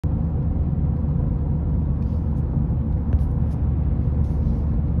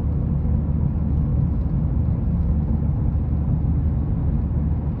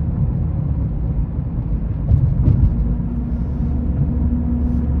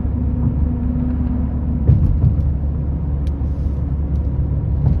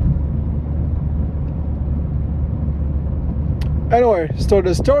Anyway, so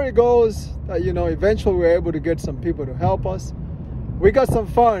the story goes that, you know, eventually we were able to get some people to help us. We got some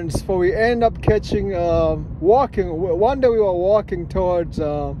funds, for we end up catching, walking. One day we were walking towards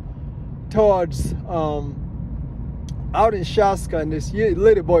out in Shaska, and this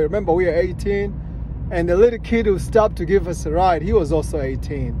little boy, remember we were 18, and the little kid who stopped to give us a ride, he was also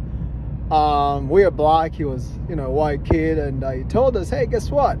 18. We were black, he was, you know, a white kid, and he told us, hey, guess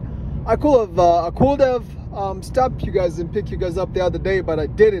what? I could have stopped you guys and picked you guys up the other day, but I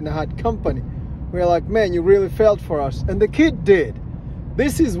didn't. I had company. We were like, man, you really felt for us. And the kid did.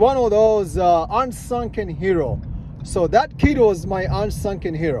 This is one of those unsunken hero. So that kid was my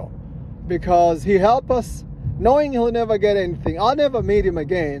unsunken hero, because he helped us, knowing he'll never get anything. I'll never meet him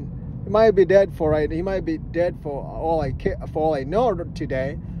again. He might be dead he might be dead for all I know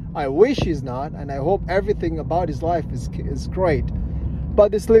today. I wish he's not, and I hope everything about his life is great.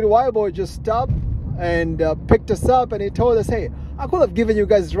 But this little white boy just stopped and picked us up, and he told us, hey, I could have given you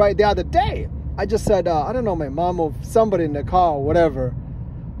guys a ride the other day. I just said, I don't know, my mom or somebody in the car or whatever.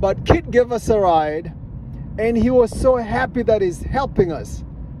 But kid gave us a ride, and he was so happy that he's helping us.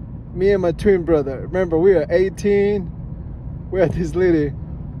 Me and my twin brother. Remember, we were 18. We had these little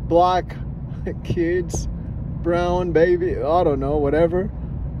black kids, brown baby, I don't know, whatever.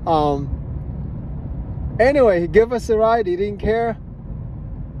 Anyway, he gave us a ride. He didn't care.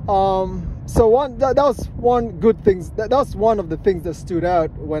 So that was one good thing. That was one of the things that stood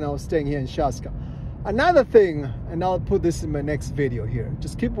out when I was staying here in Shaska. Another thing, and I'll put this in my next video here.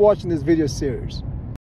 Just keep watching this video series.